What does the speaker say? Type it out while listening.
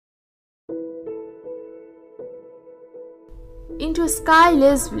into a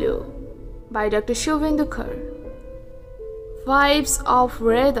skyless blue by Dr. Subhendu Kar. Vibes of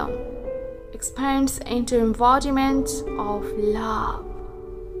rhythm expands into embodiment of love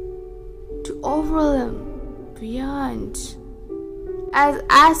to overwhelm beyond as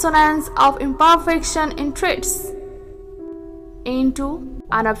assonance of imperfection entreats into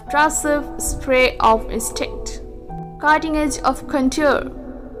an obtrusive spray of instinct, cutting edge of contour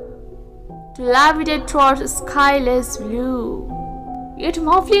to levitate towards skyless blue, yet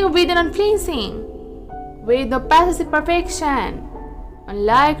muffling within unpleasing, with no passive perfection,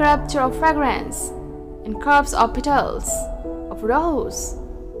 unlike rapture of fragrance and curves of petals of rose,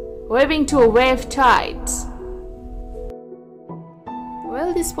 waving to a wave tide.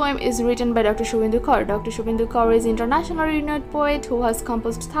 Well, this poem is written by Dr. Subhendu Kar. Dr. Subhendu Kar is an internationally renowned poet who has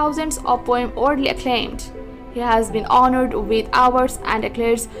composed thousands of poems worldly acclaimed. He has been honored with awards and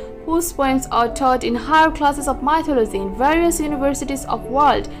accolades whose poems are taught in higher classes of mythology in various universities of the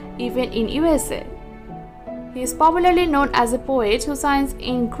world, even in USA. He is popularly known as a poet who signs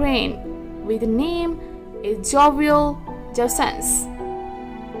in grain with the name a jovial Josens.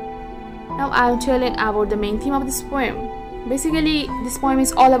 Now I am telling about the main theme of this poem. Basically, this poem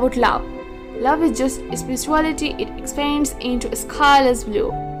is all about love. Love is just spirituality. It expands into a skyless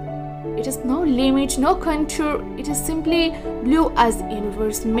blue. It has no limit, no contour. It is simply blue as the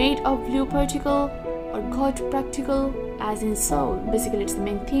universe made of blue particle, or God practical as in soul. Basically, it's the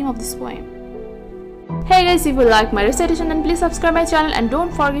main theme of this poem. Hey guys, if you like my recitation, then please subscribe my channel and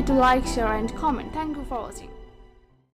don't forget to like, share and comment. Thank you for watching.